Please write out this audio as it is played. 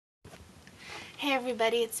Hey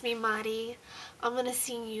everybody, it's me, Mari. I'm gonna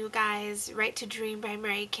sing you guys Right to Dream by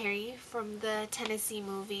Mariah Carey from the Tennessee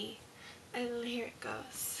movie. And here it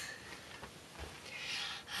goes.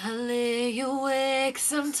 I lay awake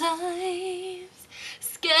sometimes,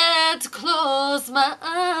 scared to close my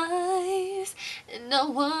eyes, and I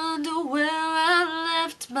wonder where I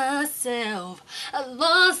left myself. I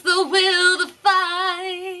lost the will to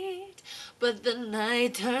fight. But the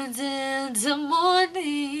night turns into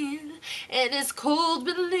morning, and it's cold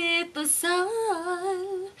beneath the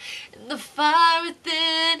sun, and the fire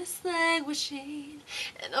within is languishing,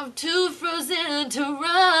 and I'm too frozen to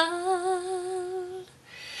run.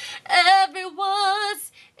 Every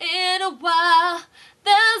once in a while,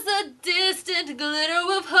 there's a distant glitter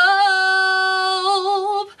of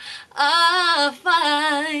hope I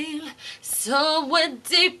find somewhere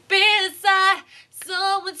deep inside.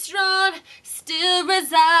 Someone strong still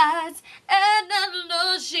resides, and I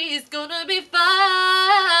know she's gonna be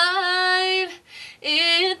fine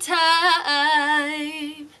in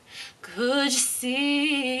time. Could you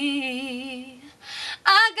see?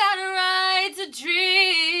 I got a right to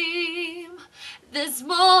dream. There's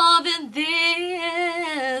more than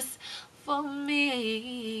this for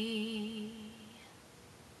me.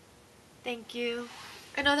 Thank you.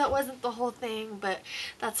 I know that wasn't the whole thing, but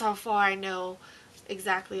that's how far I know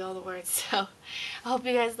exactly all the words. So I hope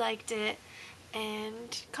you guys liked it,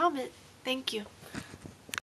 and comment. Thank you.